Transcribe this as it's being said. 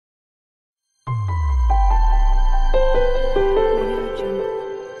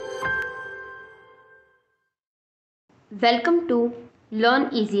Welcome to Learn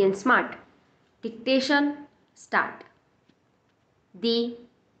Easy and Smart. Dictation start. The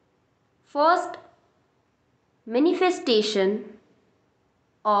first manifestation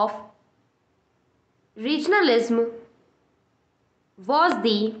of regionalism was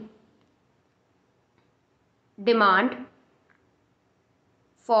the demand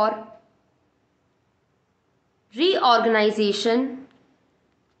for reorganization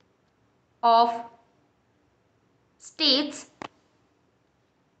of states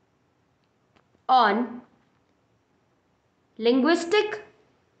on linguistic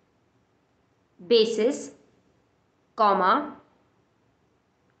basis,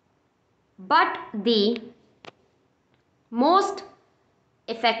 but the most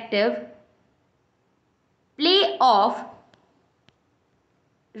effective play of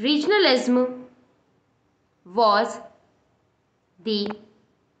regionalism was the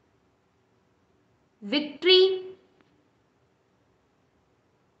victory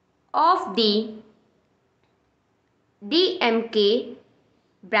of the DMK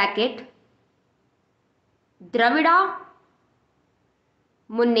Dravida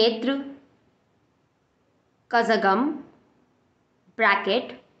Munnetra Kazhagam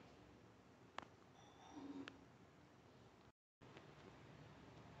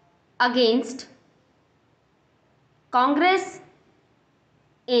against Congress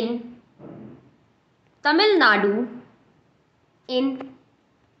in Tamil Nadu in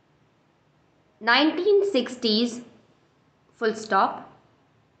 1960s,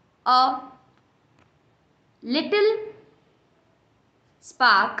 a little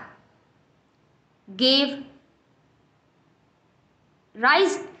spark gave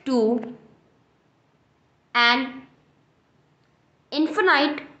rise to an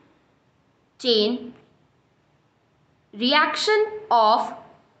infinite chain reaction of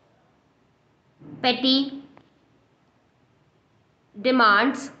petty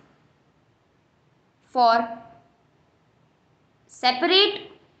demands for separate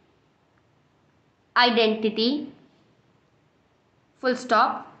identity,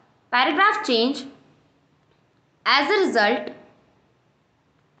 paragraph change. As a result,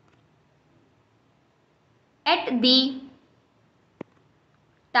 at the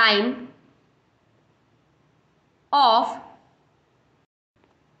time of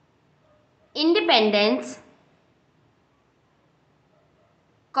independence,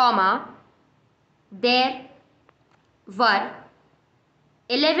 there were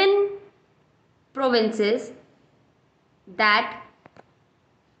 11 provinces that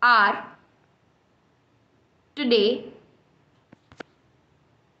are today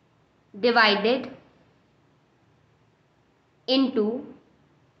divided into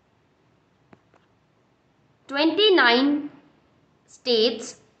 29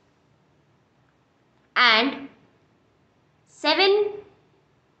 states and 7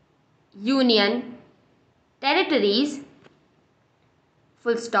 union territories.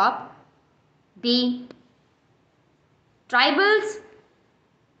 The tribals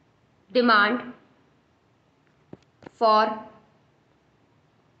demand for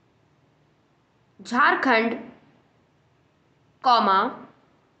Jharkhand,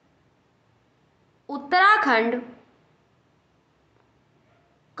 Uttarakhand,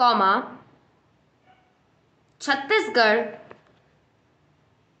 Chhattisgarh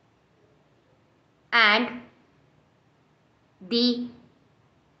and the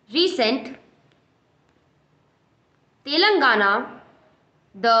recent Telangana.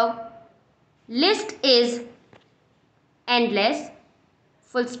 The list is endless.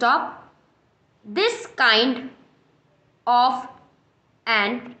 This kind of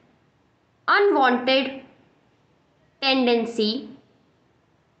an unwanted tendency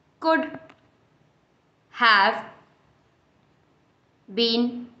could have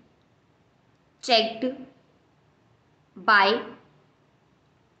been checked by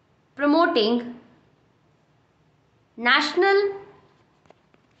promoting national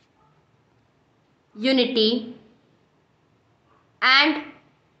unity and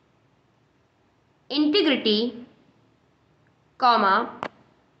integrity,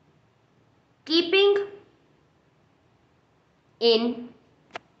 keeping in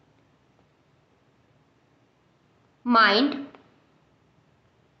mind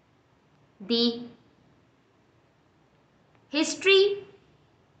the history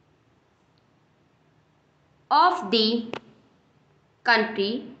of the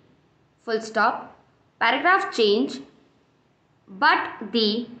country, paragraph change, but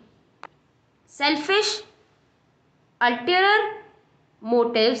the selfish ulterior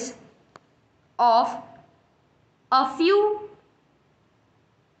motives of a few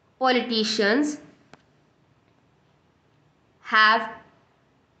politicians have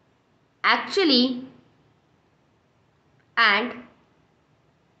actually and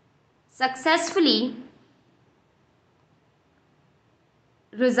successfully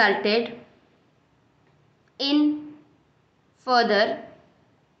resulted in further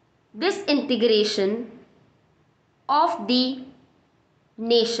disintegration of the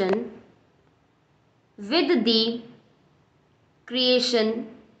nation with the creation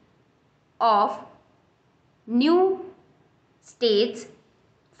of new states,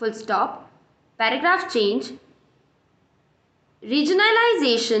 full stop, paragraph change.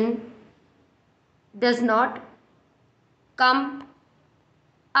 Regionalization does not come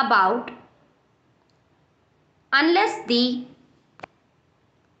about unless the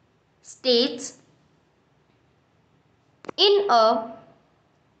states in a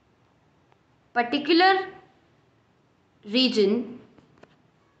particular region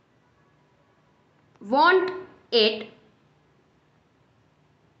want it,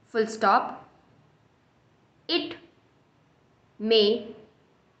 full stop. It may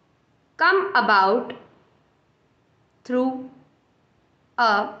come about through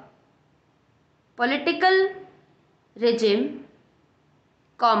a political regime,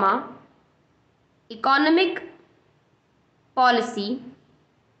 comma, economic policy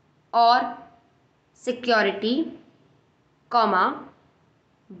or security, comma,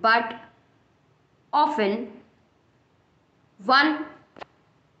 but often one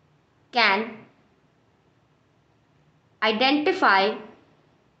can identify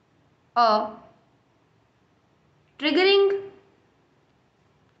a triggering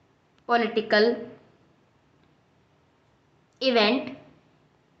political event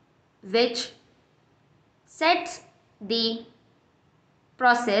which sets the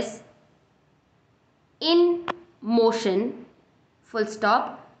process in motion, full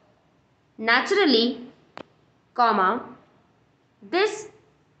stop. Naturally, comma, this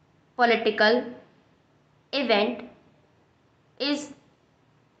political event is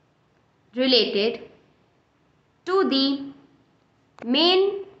related to the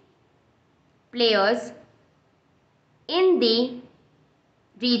main players in the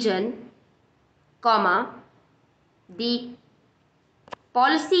region, comma, the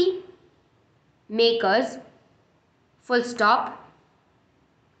policy makers, full stop.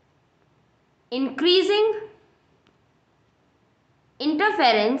 Increasing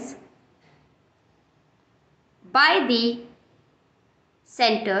interference by the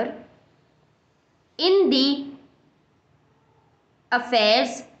center in the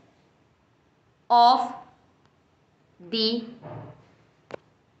affairs of the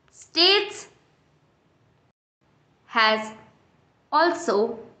states has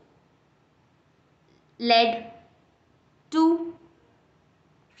also led to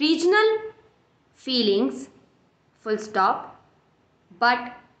regional feelings, full stop,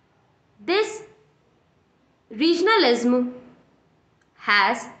 but this regionalism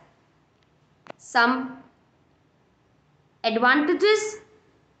has some advantages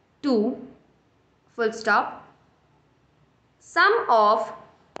too, full stop. Some of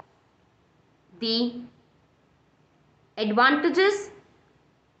the advantages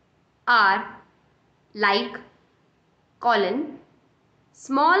are like colon,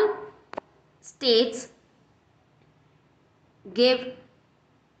 small states give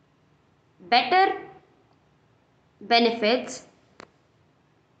better benefits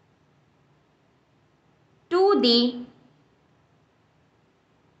to the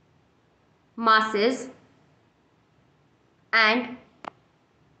masses and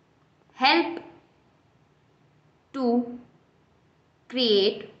help to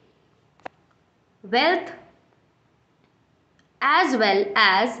create wealth as well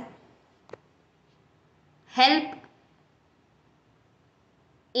as help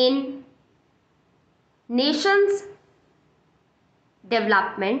in nation's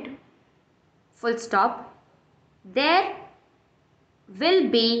development, full stop. There will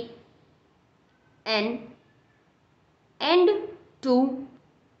be an end to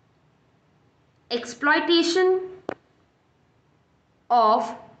exploitation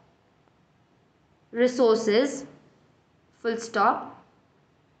of resources, full stop.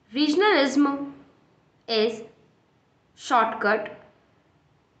 Regionalism is shortcut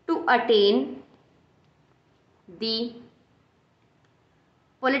to attain the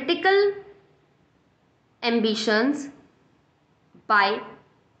political ambitions by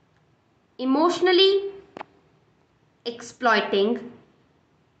emotionally exploiting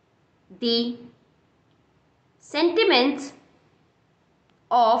the sentiments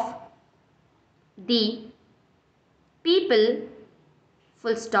of the people,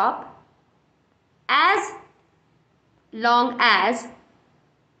 full stop, as long as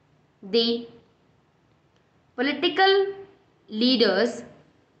the political leaders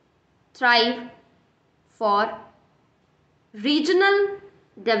thrive for regional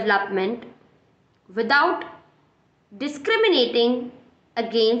development without discriminating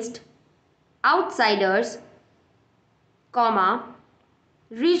against outsiders,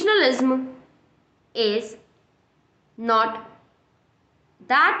 regionalism is not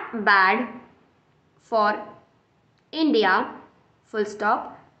that bad for India, full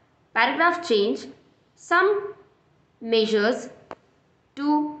stop. Paragraph change. Some measures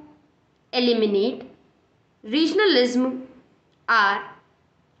to eliminate regionalism are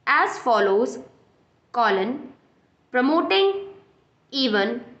as follows: promoting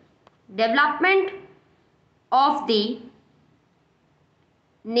even development of the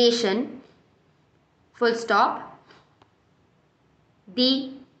nation, full stop.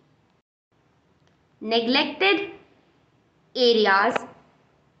 The neglected areas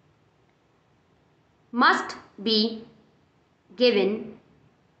must be given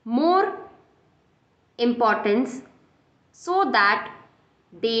more importance so that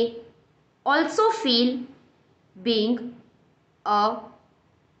they also feel being a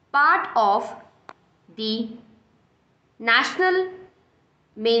part of the national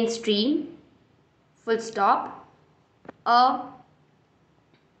mainstream, full stop. A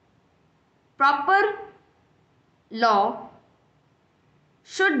proper law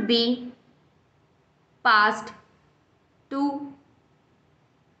should be passed to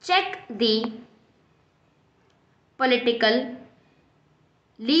check the political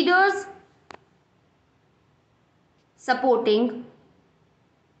leaders supporting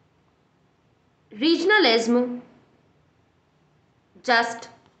regionalism just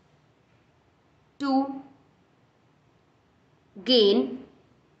to gain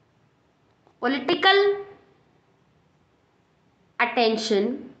political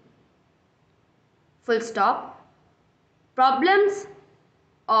attention, full stop. Problems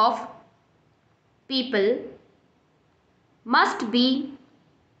of people must be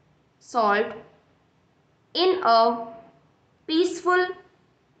solved in a peaceful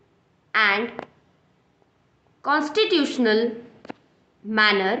and constitutional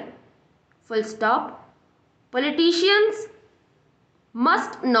manner, full stop. Politicians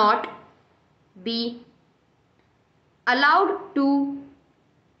must not be allowed to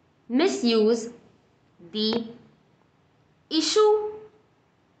misuse the issue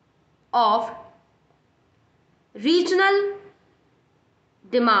of regional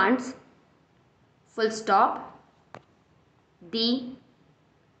demands, full stop. The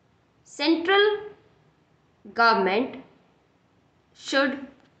central government should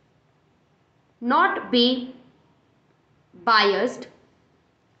not be biased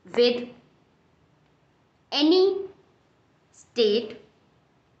with any state,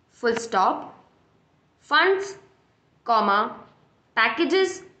 full stop. Funds,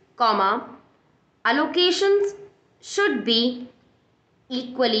 packages, allocations should be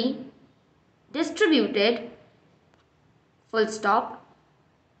equally distributed, full stop.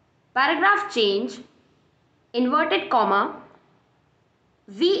 Paragraph change, inverted comma.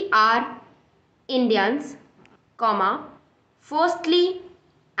 We are Indians, firstly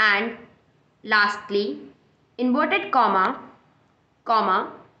and lastly, inverted comma,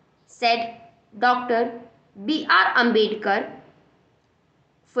 said Dr. B.R. Ambedkar,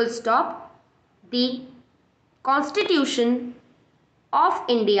 full stop. The Constitution of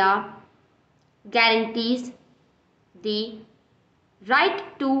India guarantees the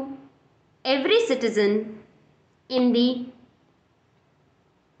right to every citizen in the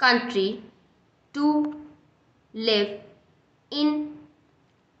country to live in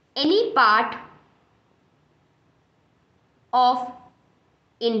any part of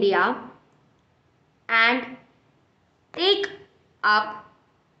India and take up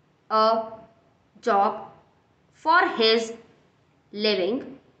a job for his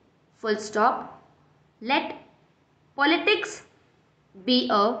living, full stop. Let politics be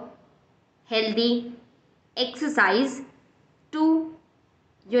a healthy exercise to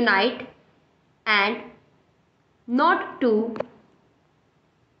unite and not to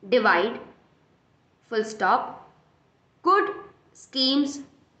divide, full stop. Good schemes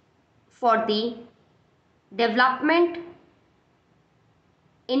for the development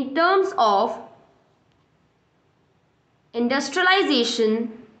in terms of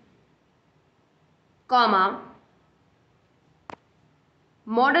industrialization,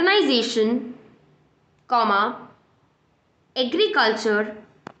 modernization, agriculture,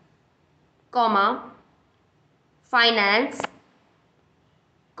 finance,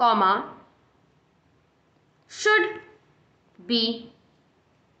 should be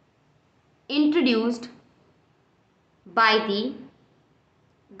introduced by the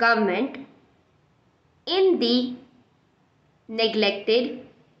government in the neglected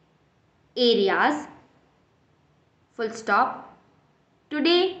areas. Full stop.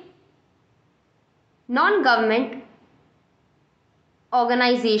 Today, non-government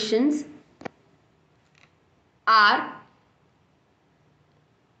organizations are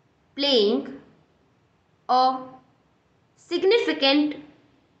playing a significant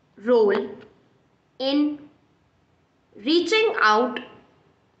role in reaching out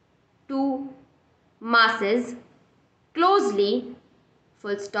to masses closely.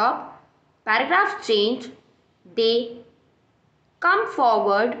 Full stop. Paragraph change. They come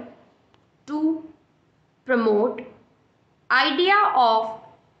forward to promote idea of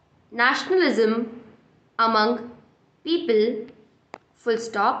nationalism among people. Full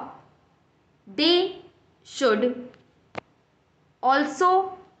stop. They should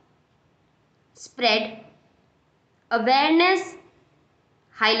also spread awareness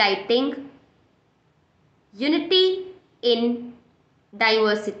highlighting unity in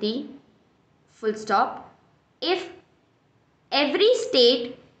diversity. Full stop. If every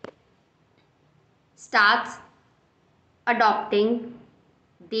state starts adopting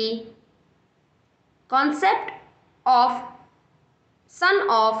the concept of son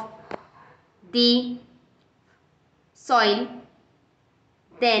of the soil,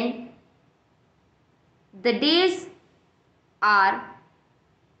 then the days are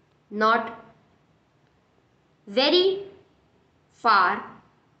not very far,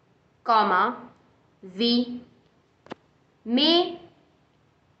 we may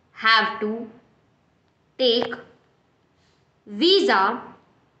have to take visa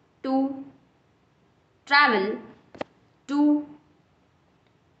to travel to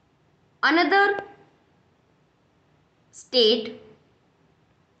another state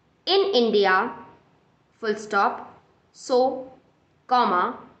in India. Full stop. So,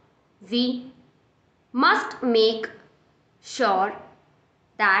 we must make sure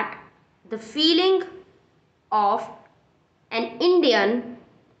that the feeling of an Indian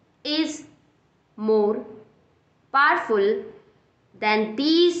is more powerful than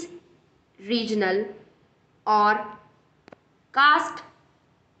these regional or caste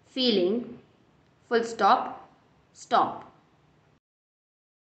feeling. Full stop. Stop.